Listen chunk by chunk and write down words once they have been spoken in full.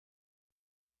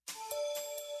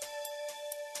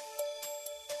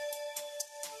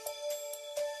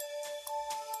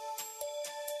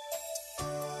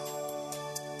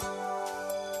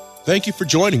Thank you for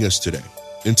joining us today.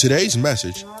 In today's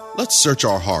message, let's search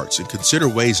our hearts and consider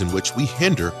ways in which we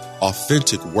hinder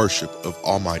authentic worship of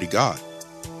Almighty God.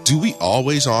 Do we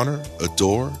always honor,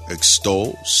 adore,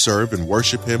 extol, serve, and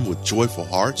worship Him with joyful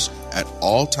hearts at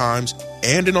all times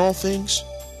and in all things?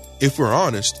 If we're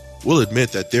honest, we'll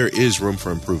admit that there is room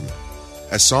for improvement.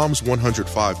 As Psalms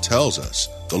 105 tells us,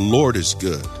 the Lord is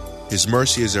good, His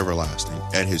mercy is everlasting,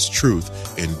 and His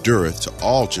truth endureth to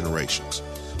all generations.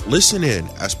 Listen in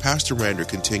as Pastor Rander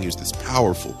continues this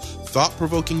powerful,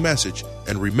 thought-provoking message,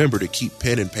 and remember to keep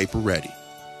pen and paper ready.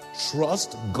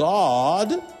 Trust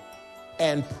God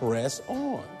and press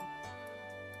on.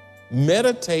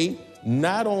 Meditate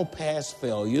not on past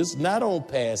failures, not on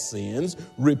past sins.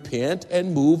 Repent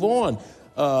and move on.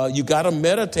 You got to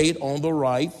meditate on the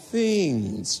right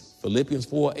things. Philippians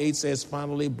 4:8 says,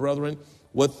 finally, brethren,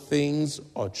 what things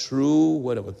are true,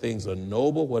 whatever things are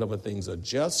noble, whatever things are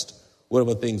just,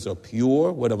 whatever things are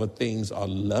pure, whatever things are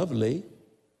lovely,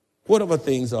 whatever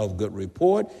things are of good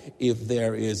report, if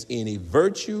there is any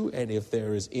virtue and if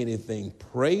there is anything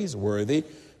praiseworthy,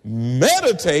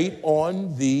 meditate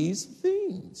on these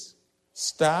things.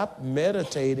 Stop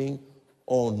meditating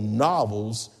on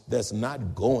novels that's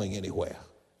not going anywhere.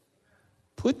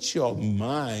 Put your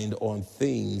mind on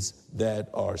things that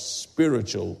are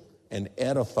spiritual and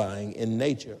edifying in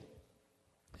nature.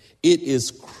 It is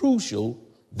crucial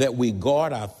that we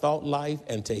guard our thought life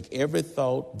and take every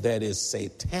thought that is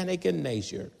satanic in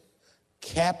nature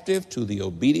captive to the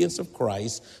obedience of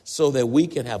Christ so that we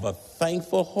can have a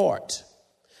thankful heart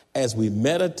as we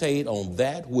meditate on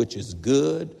that which is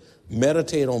good,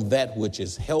 meditate on that which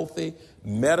is healthy,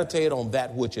 meditate on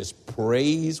that which is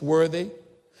praiseworthy,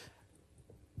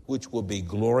 which will be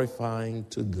glorifying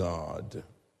to God.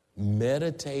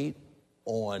 Meditate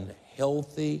on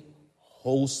healthy,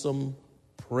 wholesome,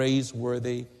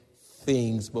 praiseworthy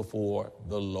things before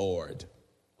the Lord.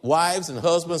 Wives and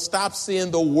husbands, stop seeing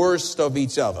the worst of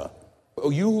each other.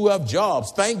 You who have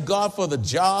jobs, thank God for the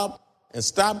job and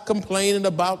stop complaining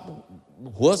about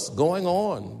what's going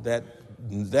on.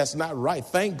 That's not right.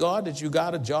 Thank God that you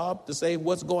got a job to say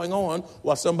what's going on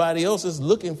while somebody else is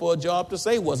looking for a job to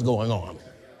say what's going on.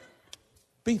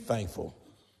 Be thankful.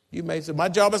 You may say, my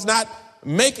job is not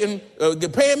paying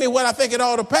me what I think it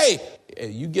ought to pay.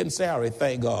 You getting salary,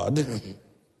 thank God.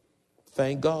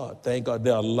 Thank God. Thank God.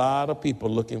 There are a lot of people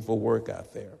looking for work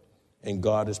out there, and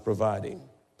God is providing.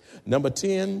 Number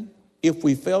 10, if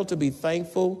we fail to be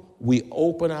thankful, we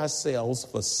open ourselves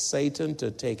for Satan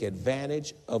to take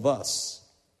advantage of us.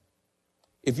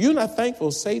 If you're not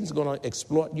thankful, Satan's going to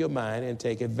exploit your mind and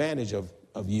take advantage of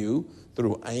you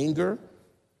through anger.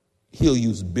 He'll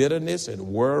use bitterness and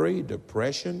worry,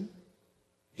 depression.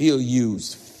 He'll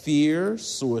use fear,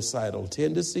 suicidal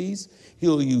tendencies.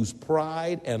 He'll use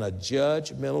pride and a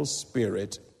judgmental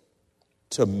spirit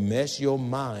to mess your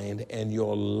mind and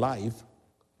your life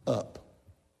up.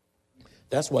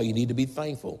 That's why you need to be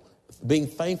thankful. Being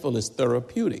thankful is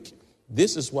therapeutic.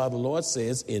 This is why the Lord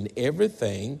says, in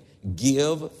everything,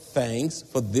 give thanks,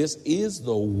 for this is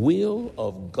the will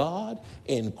of God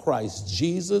in Christ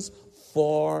Jesus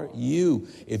for you.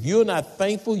 If you're not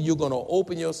thankful, you're going to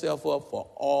open yourself up for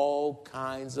all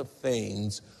kinds of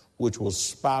things which will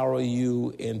spiral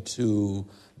you into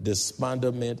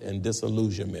despondent and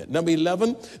disillusionment. Number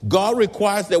 11, God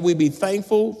requires that we be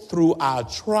thankful through our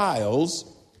trials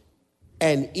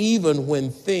and even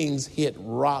when things hit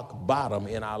rock bottom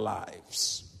in our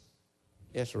lives.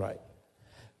 That's right.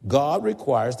 God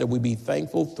requires that we be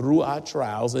thankful through our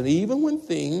trials and even when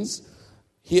things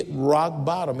hit rock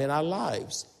bottom in our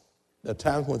lives. There are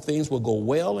times when things will go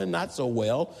well and not so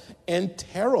well and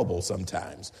terrible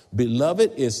sometimes.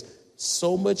 Beloved, it's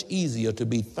so much easier to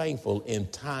be thankful in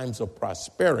times of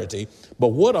prosperity. But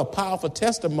what a powerful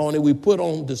testimony we put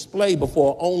on display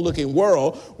before our onlooking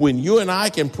world when you and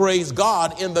I can praise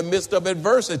God in the midst of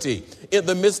adversity, in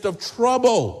the midst of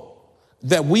trouble,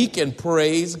 that we can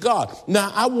praise God.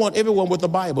 Now, I want everyone with the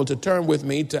Bible to turn with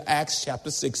me to Acts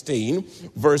chapter 16,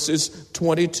 verses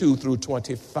 22 through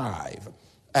 25.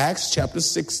 Acts chapter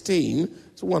 16,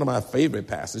 it's one of my favorite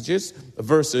passages,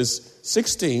 verses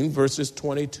 16, verses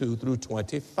 22 through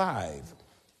 25.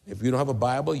 If you don't have a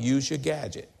Bible, use your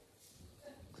gadget.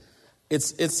 It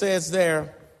says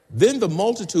there, then the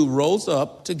multitude rose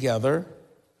up together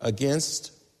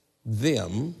against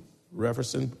them,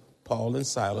 referencing Paul and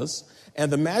Silas, and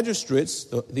the magistrates,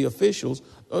 the officials,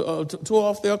 tore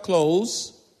off their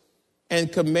clothes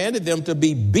and commanded them to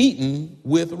be beaten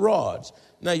with rods.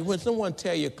 Now, when someone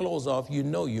tear your clothes off, you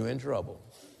know you're in trouble.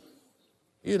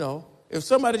 You know, if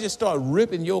somebody just start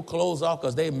ripping your clothes off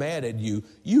because they're mad at you,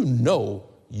 you know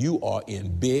you are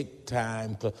in big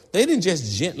time. They didn't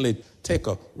just gently take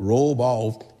a robe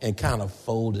off and kind of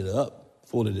folded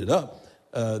it up.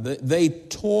 They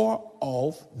tore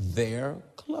off their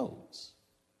clothes.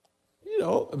 You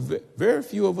know, very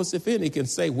few of us, if any, can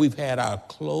say we've had our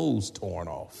clothes torn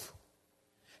off.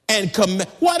 And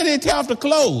why did they tear off the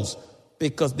clothes?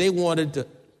 Because they wanted to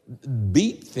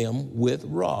beat them with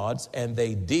rods, and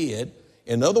they did.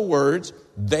 In other words,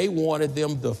 they wanted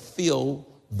them to feel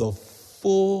the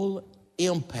full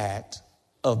impact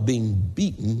of being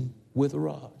beaten with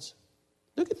rods.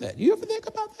 Look at that. You ever think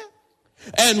about that?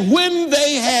 And when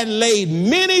they had laid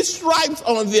many stripes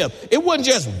on them, it wasn't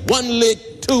just 1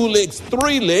 lick, 2 licks,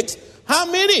 3 licks. How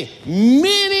many?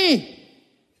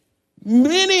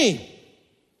 Many.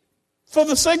 For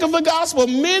the sake of the gospel,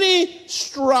 many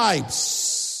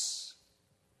stripes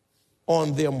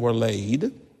on them were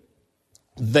laid.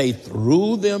 They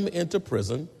threw them into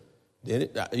prison. They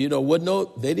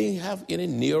didn't have any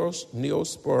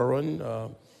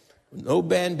Neosporin, no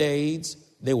Band-Aids.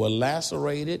 They were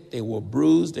lacerated, they were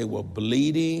bruised, they were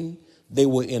bleeding, they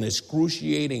were in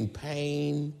excruciating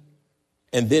pain.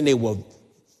 And then they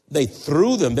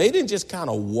threw them. They didn't just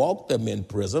kind of walk them in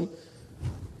prison.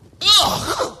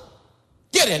 Ugh!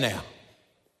 Get in there.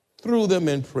 Threw them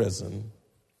in prison.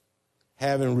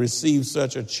 Having received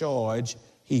such a charge,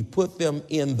 he put them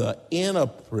in the inner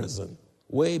prison,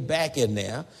 way back in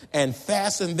there, and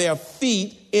fastened their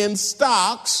feet in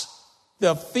stocks.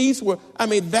 Their feet were,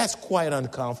 that's quite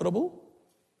uncomfortable.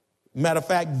 Matter of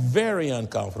fact, very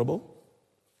uncomfortable.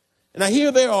 Now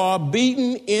here they are,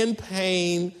 beaten, in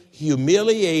pain,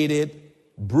 humiliated,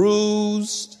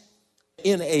 bruised,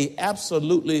 in a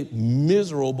absolutely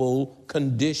miserable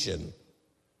condition.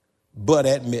 But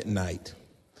at midnight.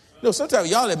 Sometimes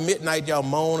y'all at midnight, y'all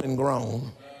moan and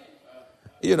groan.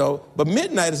 But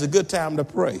midnight is a good time to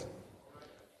pray.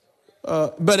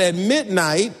 But at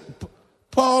midnight,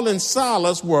 Paul and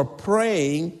Silas were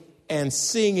praying and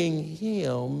singing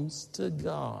hymns to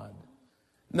God.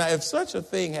 Now, if such a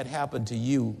thing had happened to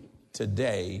you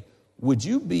today, would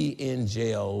you be in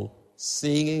jail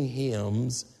singing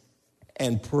hymns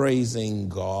and praising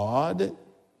God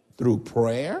through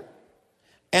prayer?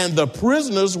 And the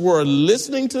prisoners were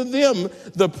listening to them.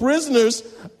 The prisoners,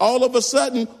 all of a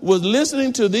sudden, was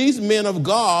listening to these men of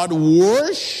God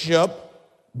worship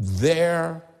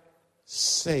their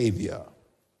Savior.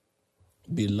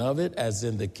 Beloved, as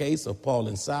in the case of Paul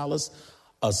and Silas,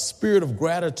 a spirit of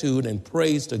gratitude and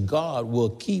praise to God will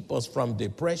keep us from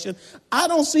depression. I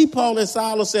don't see Paul and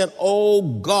Silas saying, "Oh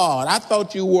God, I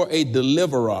thought you were a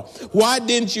deliverer. Why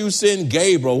didn't you send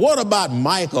Gabriel? What about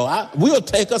Michael? We'll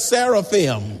take a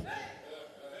seraphim."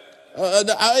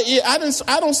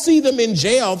 I don't see them in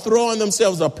jail throwing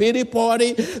themselves a pity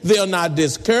party. They're not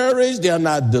discouraged. They're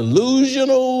not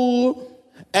delusional.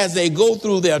 As they go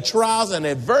through their trials and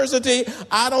adversity,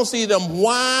 I don't see them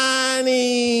whining.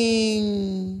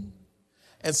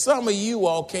 And some of you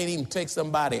all can't even take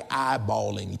somebody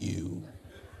eyeballing you.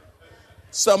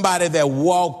 Somebody that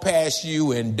walk past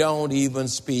you and don't even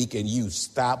speak, and you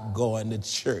stop going to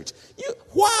church.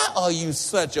 Why are you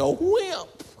such a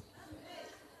wimp?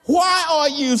 Why are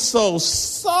you so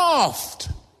soft?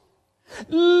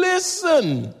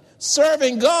 Listen.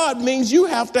 Serving God means you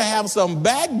have to have some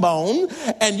backbone,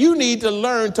 and you need to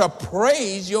learn to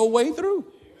praise your way through.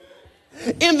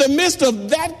 In the midst of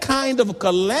that kind of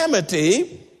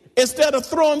calamity, instead of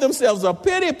throwing themselves a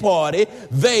pity party,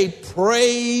 they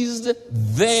praised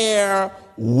their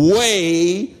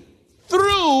way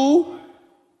through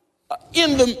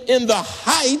in the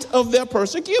height of their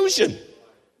persecution.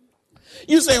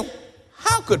 You say,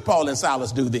 how could Paul and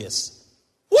Silas do this?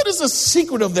 What is the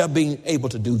secret of their being able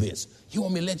to do this? You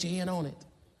want me to let you in on it?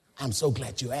 I'm so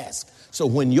glad you asked. So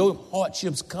when your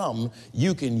hardships come,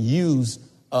 you can use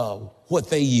what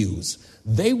they use.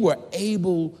 They were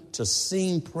able to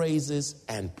sing praises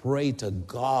and pray to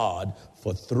God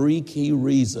for 3 key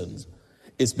reasons.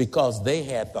 It's because they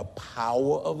had the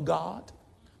power of God.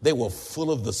 They were full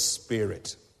of the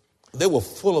Spirit. They were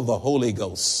full of the Holy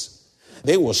Ghost.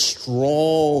 They were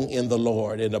strong in the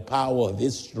Lord and the power of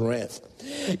his strength.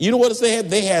 You know what else they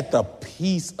had? They had the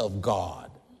peace of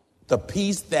God, the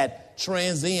peace that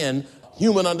transcends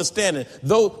human understanding.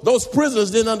 Those prisoners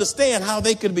didn't understand how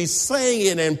they could be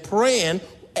singing and praying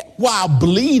while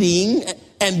bleeding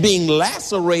and being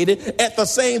lacerated at the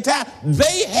same time.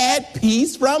 They had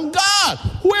peace from God.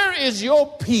 Where is your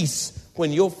peace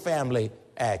when your family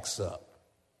acts up,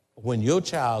 when your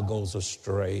child goes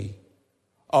astray,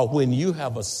 or when you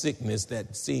have a sickness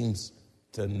that seems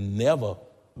to never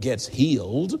gets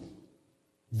healed?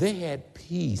 They had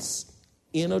peace,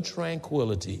 inner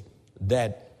tranquility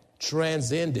that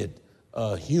transcended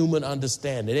human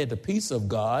understanding. They had the peace of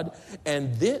God,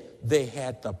 and then they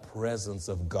had the presence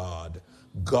of God.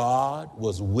 God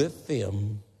was with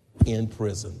them in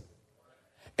prison.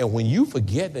 And when you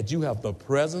forget that you have the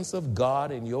presence of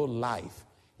God in your life,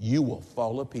 you will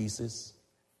fall to pieces.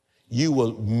 You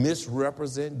will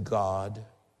misrepresent God,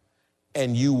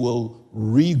 and you will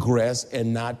regress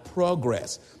and not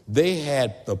progress. They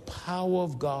had the power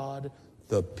of God,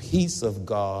 the peace of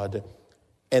God,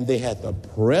 and they had the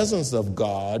presence of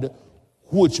God,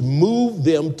 which moved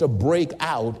them to break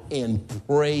out in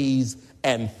praise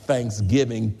and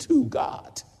thanksgiving to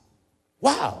God.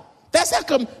 Wow. That's how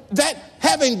come that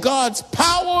having God's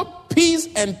power, peace,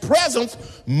 and presence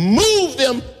moved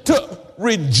them to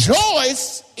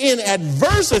rejoice in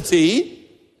adversity.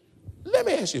 Let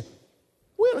me ask you,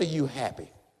 when are you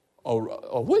happy?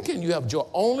 Or when can you have joy?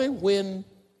 Only when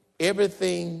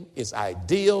everything is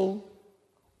ideal?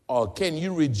 Or can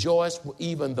you rejoice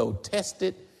even though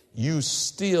tested? You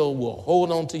still will hold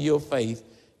on to your faith.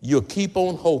 You'll keep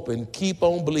on hoping, keep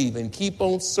on believing, keep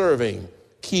on serving,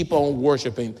 keep on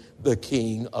worshiping the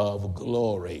King of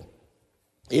glory.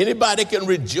 Anybody can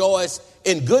rejoice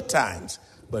in good times,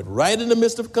 but right in the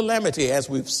midst of calamity, as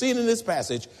we've seen in this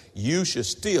passage, you should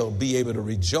still be able to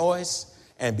rejoice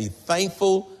and be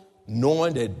thankful,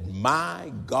 knowing that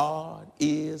my God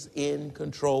is in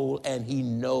control and he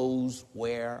knows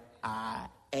where I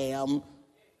am.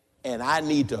 And I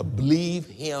need to believe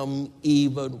him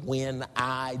even when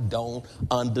I don't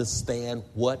understand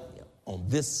what on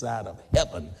this side of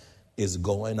heaven is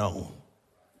going on.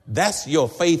 That's your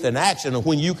faith in action. And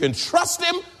when you can trust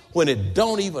him when it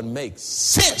don't even make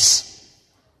sense.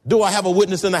 Do I have a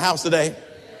witness in the house today?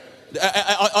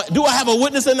 Do I have a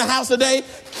witness in the house today?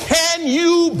 Can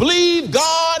you believe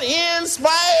God in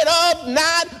spite of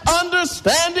not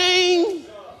understanding?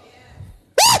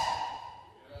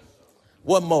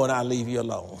 One more and I'll leave you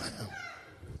alone.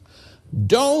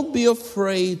 Don't be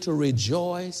afraid to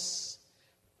rejoice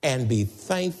and be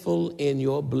thankful in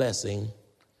your blessing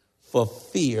for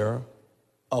fear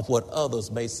of what others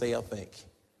may say or think.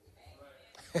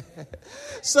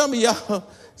 Some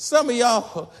of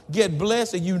y'all get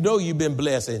blessed and you know you've been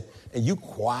blessed and you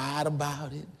quiet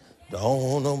about it. Don't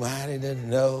want nobody to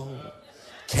know.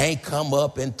 Can't come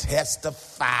up and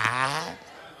testify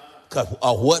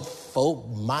of what folk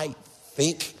might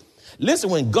think. Listen,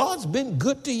 when God's been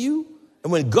good to you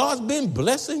and when God's been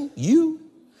blessing you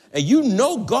and you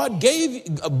know God gave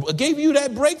you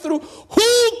that breakthrough,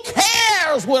 who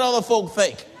cares what other folk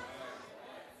think?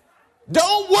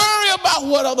 Don't worry about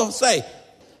what others say.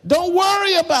 Don't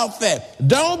worry about that.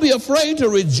 Don't be afraid to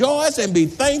rejoice and be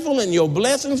thankful in your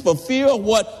blessings for fear of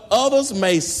what others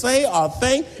may say or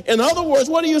think. In other words,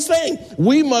 what are you saying?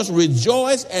 We must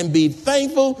rejoice and be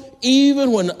thankful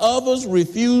even when others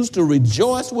refuse to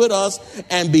rejoice with us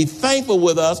and be thankful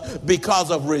with us because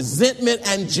of resentment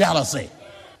and jealousy.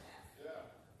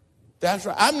 That's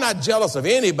right. I'm not jealous of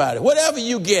anybody. Whatever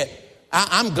you get,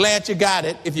 I'm glad you got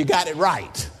it if you got it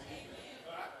right.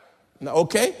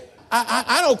 Okay?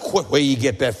 I don't quit where you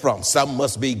get that from. Something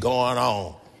must be going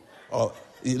on. Or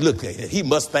look, he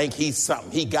must think he's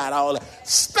something. He got all that.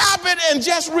 Stop it and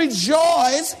just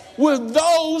rejoice with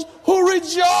those who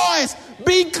rejoice.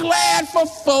 Be glad for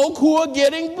folk who are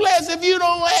getting blessed. If you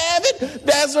don't have it,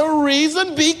 there's a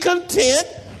reason. Be content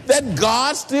that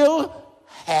God still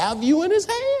have you in his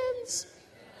hands.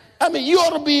 I mean, you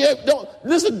ought to be,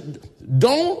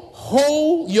 don't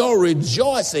hold your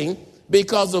rejoicing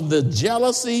because of the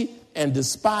jealousy and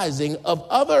despising of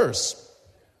others.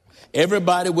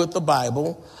 Everybody with the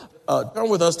Bible, turn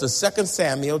with us to 2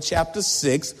 Samuel chapter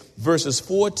 6, verses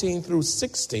 14 through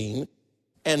 16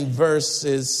 and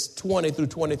verses 20 through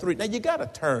 23. Now, you got to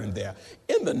turn there.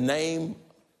 In the name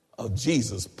of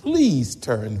Jesus, please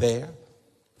turn there.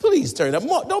 Please turn there.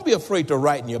 Don't be afraid to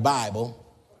write in your Bible.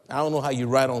 I don't know how you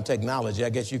write on technology. I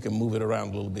guess you can move it around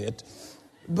a little bit.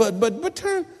 But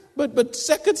turn. But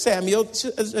 2 Samuel,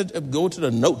 go to the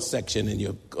notes section in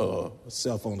your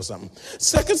cell phone or something.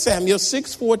 2 Samuel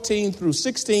 6:14 through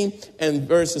 16 and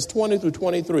verses 20 through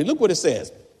 23. Look what it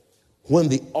says. When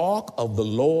the ark of the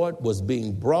Lord was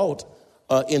being brought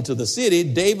into the city,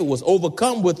 David was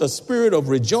overcome with a spirit of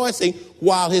rejoicing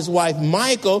while his wife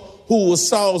Michal, who was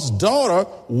Saul's daughter,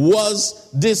 was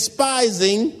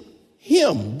despising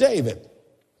him, David.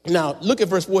 Now, look at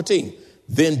verse 14.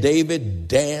 Then David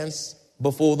danced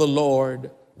before the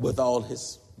Lord with all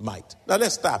his might. Now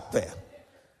let's stop there.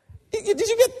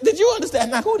 Did you understand?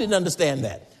 Now who didn't understand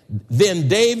that? Then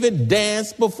David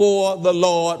danced before the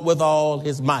Lord with all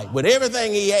his might. With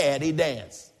everything he had, he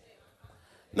danced.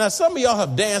 Now some of y'all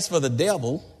have danced for the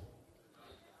devil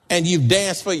and you've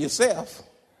danced for yourself.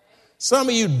 Some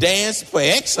of you dance for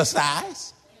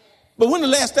exercise. But when the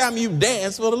last time you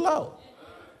danced for the Lord?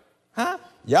 Huh?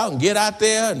 Y'all can get out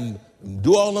there and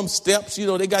do all them steps. You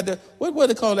know, they got the, what do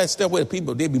they call that step where the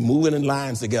people, they be moving in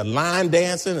lines together, line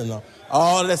dancing and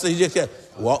all that. So you just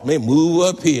walk, they move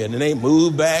up here and then they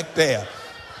move back there.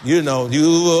 You know,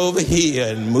 you over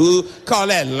here and move, call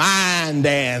that line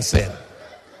dancing.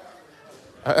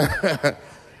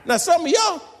 Now, some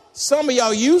of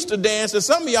y'all used to dance and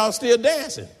some of y'all still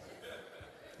dancing.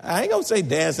 I ain't going to say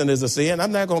dancing is a sin.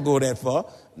 I'm not going to go that far.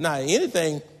 Now,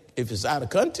 anything, if it's out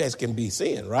of context, can be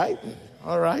sin, right?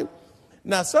 All right.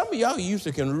 Now, some of y'all used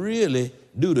to can really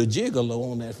do the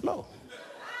gigolo on that floor.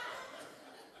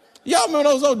 Y'all remember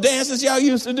those old dances y'all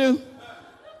used to do?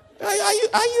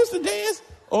 I used to dance.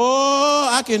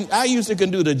 Oh, I used to can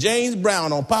do the James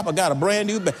Brown on Papa Got a Brand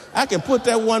New Bag. I can put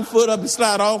that one foot up and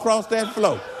slide all across that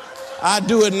floor. I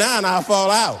do it now and I'll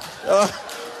fall out.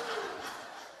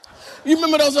 You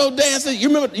remember those old dances? You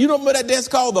don't remember that dance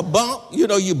called the bump? You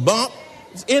know, you bump.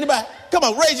 Anybody? Come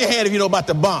on, raise your hand if you know about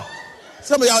the bump.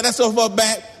 Some of y'all, that's so far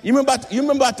back. You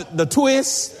remember about the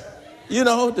twist? You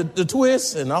know, the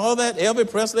twist and all that, Elvis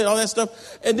Presley and all that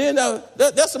stuff. And then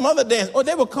there's some other dances. Oh,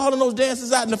 they were calling those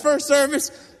dances out in the first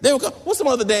service. What's some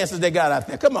other dances they got out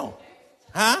there? Come on.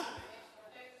 Huh?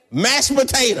 Mashed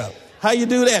potato. How you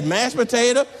do that? Mashed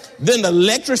potato. Then the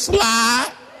electric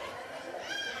slide.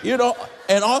 You know,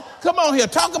 and all. Come on here.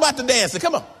 Talk about the dancing.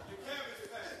 Come on.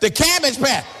 The cabbage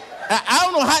patch. I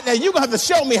don't know how. Now, you're going to have to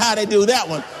show me how they do that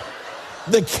one.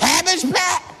 The cabbage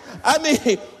patch? I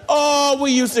mean, oh,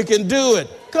 we used to can do it.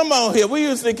 Come on here. We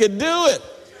used to can do it.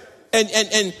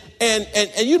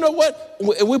 And you know what?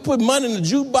 We put money in the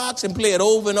jukebox and play it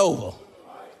over and over.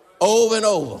 Over and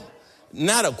over.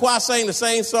 Now the choir sang the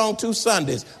same song 2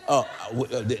 Sundays.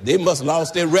 They must have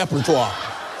lost their repertoire.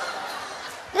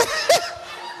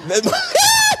 They've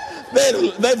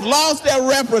lost their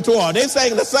repertoire. They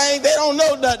sang the same. They don't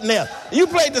know nothing else. You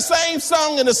played the same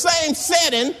song in the same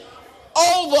setting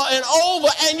over and over,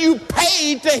 and you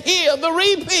paid to hear the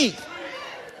repeat.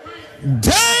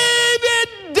 David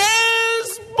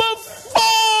danced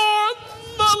before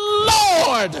the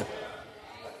Lord.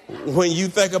 When you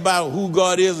think about who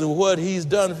God is and what he's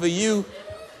done for you,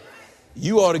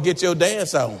 you ought to get your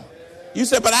dance on. You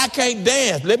say, but I can't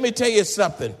dance. Let me tell you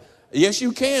something. Yes,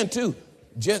 you can too.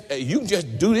 You can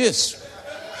just do this.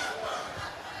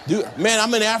 Man,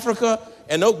 I'm in Africa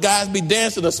and those guys be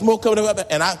dancing, the smoke coming up,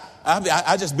 and I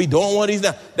just be doing one of these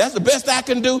now. That's the best I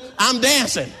can do. I'm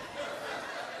dancing.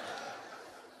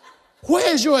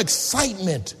 Where's your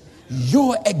excitement,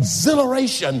 your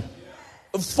exhilaration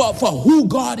for who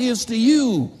God is to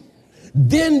you?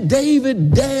 Then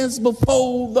David danced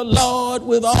before the Lord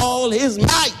with all his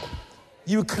might.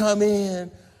 You come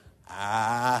in,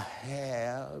 I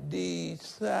have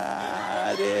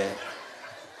decided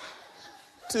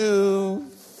to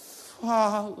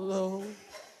follow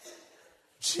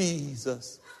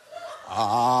Jesus. Amazing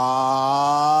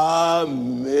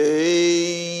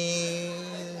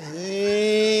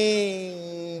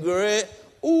grace.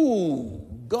 Ooh,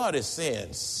 God is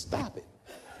saying, stop it.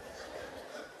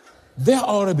 There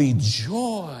ought to be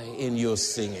joy in your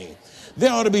singing. There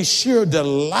ought to be sheer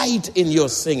delight in your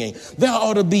singing. There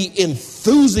ought to be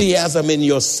enthusiasm in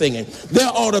your singing. There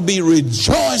ought to be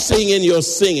rejoicing in your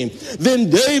singing. Then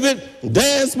David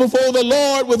danced before the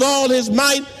Lord with all his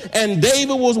might, and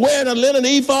David was wearing a linen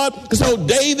ephod. So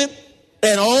David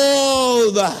and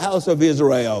all the house of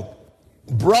Israel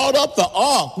brought up the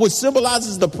ark, which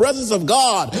symbolizes the presence of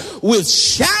God, with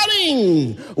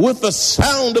shouting, with the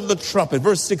sound of the trumpet.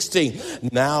 Verse 16.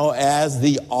 Now as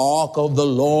the ark of the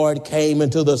Lord came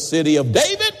into the city of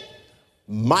David,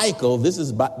 Michal, this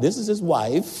is his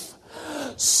wife,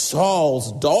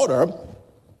 Saul's daughter,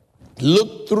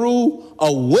 looked through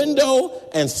a window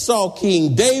and saw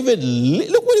King David.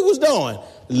 Look what he was doing.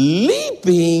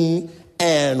 Leaping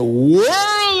and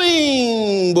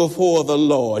whirling before the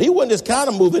Lord. He wasn't just kind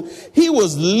of moving. He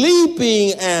was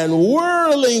leaping and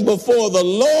whirling before the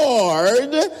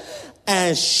Lord.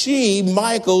 And she,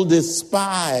 Michal,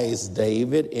 despised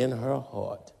David in her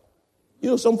heart.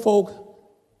 You know, some folk,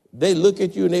 they look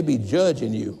at you and they be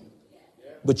judging you.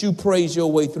 But you praise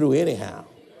your way through anyhow.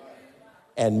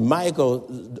 And Michal,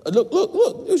 look,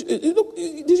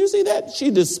 did you see that?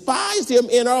 She despised him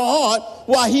in her heart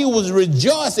while he was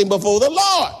rejoicing before the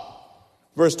Lord.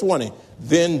 Verse 20,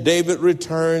 then David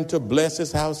returned to bless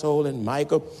his household, and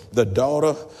Michal, the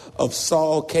daughter of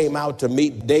Saul, came out to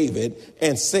meet David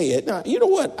and said, now, you know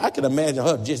what? I can imagine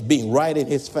her just being right in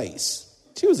his face.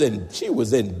 She was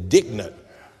indignant.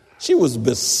 She was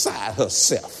beside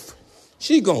herself.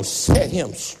 She's going to set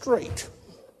him straight.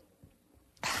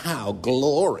 How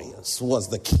glorious was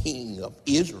the king of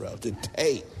Israel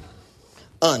today,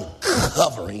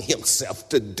 uncovering himself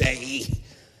today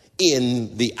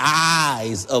in the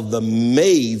eyes of the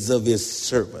maids of his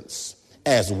servants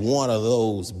as one of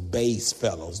those base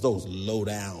fellows, those low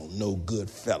down, no good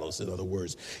fellows, in other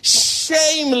words,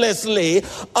 shamelessly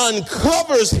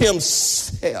uncovers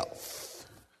himself.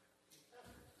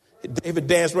 David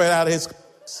danced right out of his clothes.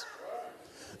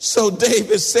 So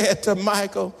David said to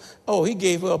Michal, oh, he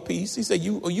gave her a piece. He said,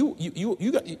 you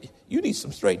need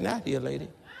some straighten out here, lady.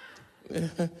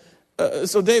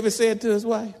 So David said to his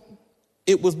wife,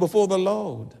 it was before the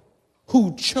Lord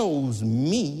who chose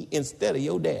me instead of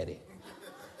your daddy.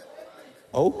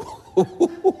 Oh,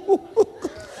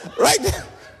 right there.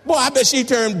 Boy, I bet she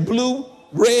turned blue,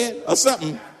 red, or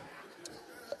something.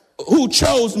 Who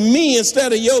chose me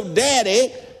instead of your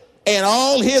daddy and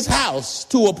all his house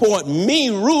to appoint me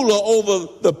ruler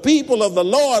over the people of the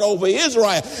Lord, over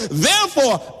Israel.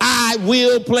 Therefore, I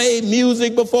will play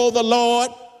music before the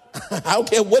Lord. I don't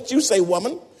care what you say,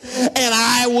 woman. And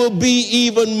I will be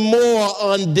even more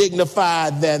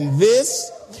undignified than this.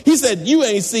 He said, you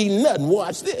ain't seen nothing.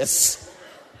 Watch this.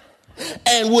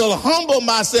 And will humble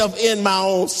myself in my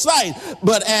own sight.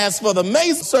 But as for the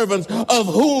maidservants of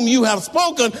whom you have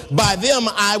spoken, by them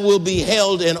I will be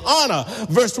held in honor.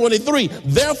 Verse 23,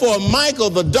 therefore Michal,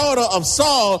 the daughter of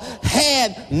Saul,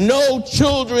 had no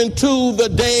children to the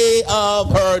day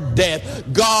of her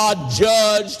death. God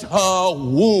judged her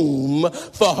womb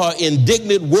for her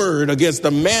indignant word against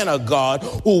the man of God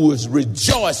who was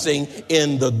rejoicing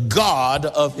in the God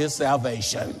of his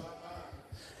salvation.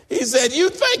 He said, you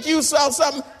think you saw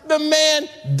something? The man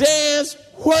danced,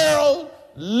 whirled,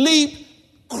 leaped,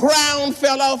 crown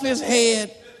fell off his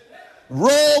head,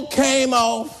 robe came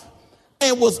off,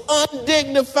 and was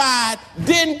undignified,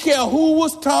 didn't care who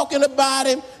was talking about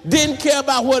him, didn't care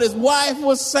about what his wife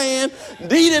was saying. He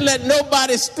didn't let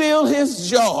nobody steal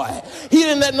his joy. He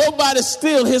didn't let nobody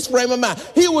steal his frame of mind.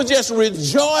 He was just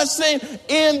rejoicing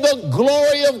in the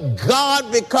glory of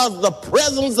God because the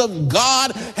presence of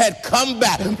God had come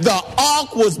back. The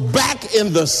ark was back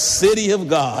in the city of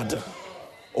God.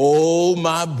 Oh,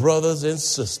 my brothers and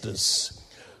sisters,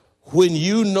 when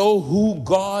you know who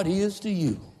God is to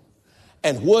you,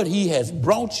 and what he has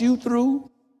brought you through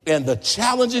and the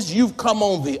challenges you've come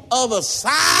on the other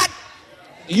side,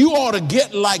 you ought to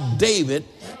get like David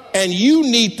and you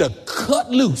need to cut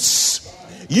loose.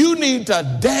 You need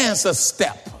to dance a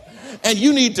step and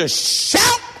you need to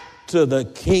shout to the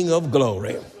King of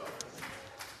Glory.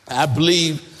 I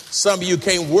believe some of you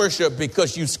can't worship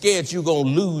because you're scared you're going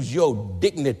to lose your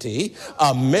dignity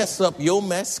or mess up your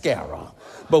mascara.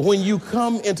 But when you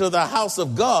come into the house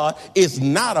of God, it's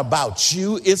not about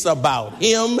you, it's about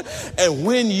him. And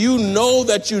when you know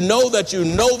that you know that you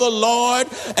know the Lord,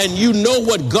 and you know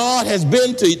what God has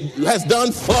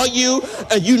done for you,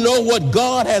 and you know what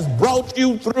God has brought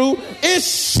you through, it's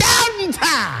shouting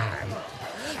time.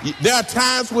 There are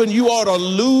times when you ought to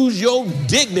lose your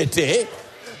dignity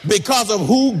because of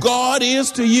who God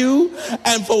is to you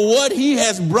and for what he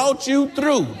has brought you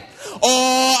through.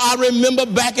 Oh, I remember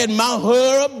back at Mount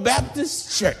Horeb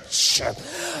Baptist Church,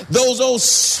 those old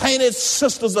sainted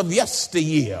sisters of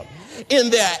yesteryear in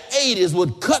their 80s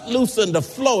would cut loose in the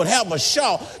floor and have a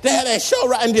shawl. They had that shawl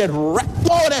right and just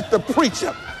throw it at the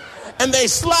preacher. And they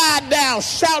slide down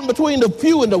shouting between the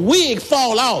pew and the wig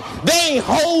fall off. They ain't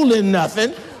holding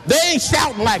nothing. They ain't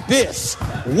shouting like this.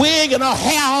 Wig and her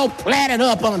hair all plaited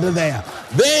up under there.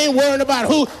 They ain't worrying about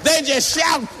who. They just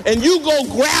shout, and you go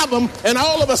grab them, and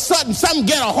all of a sudden, something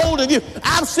get a hold of you.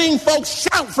 I've seen folks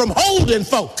shout from holding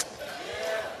folk.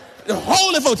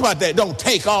 Holding folks about that. Don't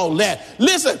take all that.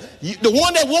 Listen, the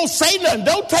one that won't say nothing,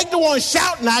 don't take the one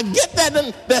shouting. I get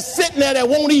that that's sitting there that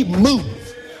won't even move.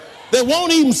 That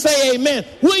won't even say amen.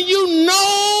 When you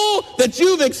know that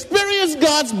you've experienced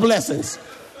God's blessings,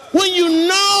 when you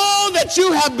know that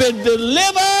you have been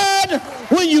delivered,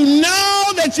 when you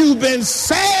know that you've been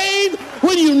saved,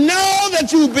 when you know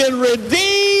that you've been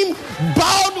redeemed,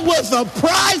 bought with a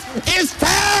price, it's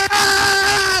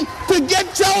time to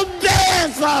get your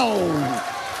dance on.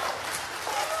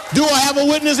 Do I have a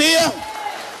witness here?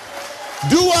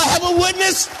 Do I have a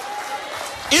witness?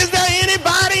 Is there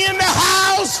anybody in the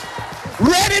house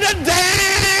ready to dance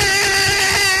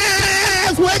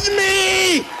with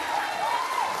me?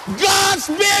 God's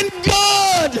been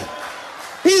good.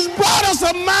 He's brought us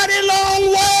a mighty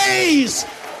long ways,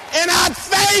 and I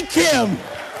thank him.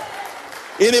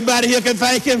 Anybody here can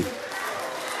thank him?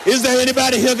 Is there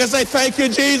anybody here can say thank you,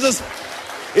 Jesus?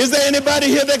 Is there anybody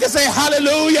here that can say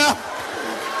hallelujah?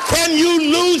 Can you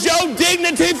lose your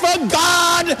dignity for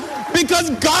God because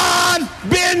God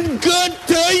been good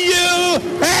to you?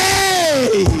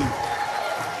 Hey!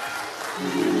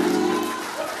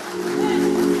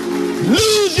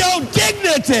 Lose your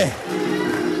dignity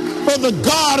for the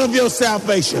God of your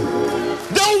salvation.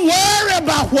 Don't worry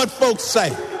about what folks say.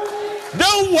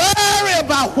 Don't worry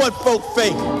about what folks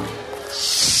think.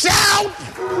 Shout,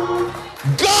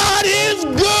 God is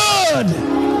good.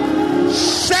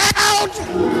 Shout,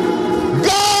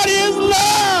 God is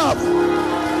love.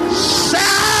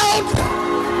 Shout,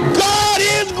 God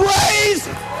is grace.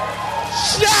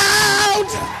 Shout,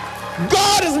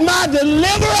 God is my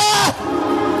deliverer.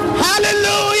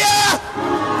 Hallelujah.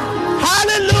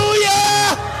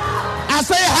 Hallelujah. I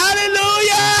say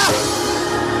hallelujah.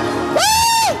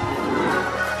 Woo!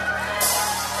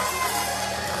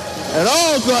 And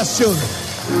all God's children,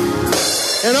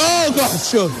 and all God's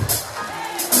children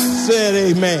said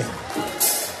amen.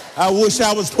 I wish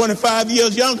I was 25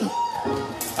 years younger.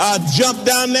 I'd jump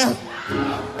down there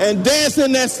and dance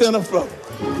in that center floor.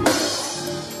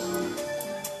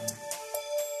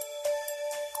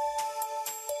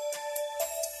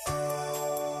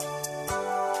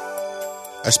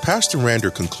 As Pastor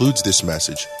Rander concludes this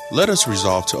message, let us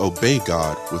resolve to obey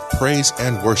God with praise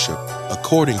and worship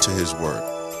according to His word.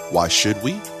 Why should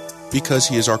we? Because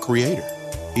He is our Creator.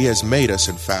 He has made us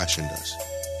and fashioned us.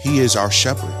 He is our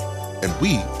shepherd, and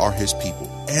we are His people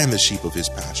and the sheep of His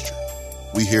pasture.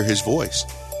 We hear His voice,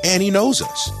 and He knows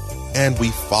us, and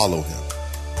we follow Him.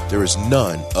 There is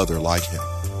none other like Him.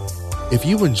 If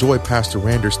you enjoy Pastor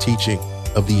Rander's teaching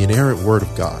of the inerrant Word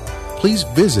of God, please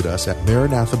visit us at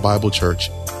Maranatha Bible Church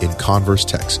in Converse,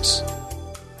 Texas.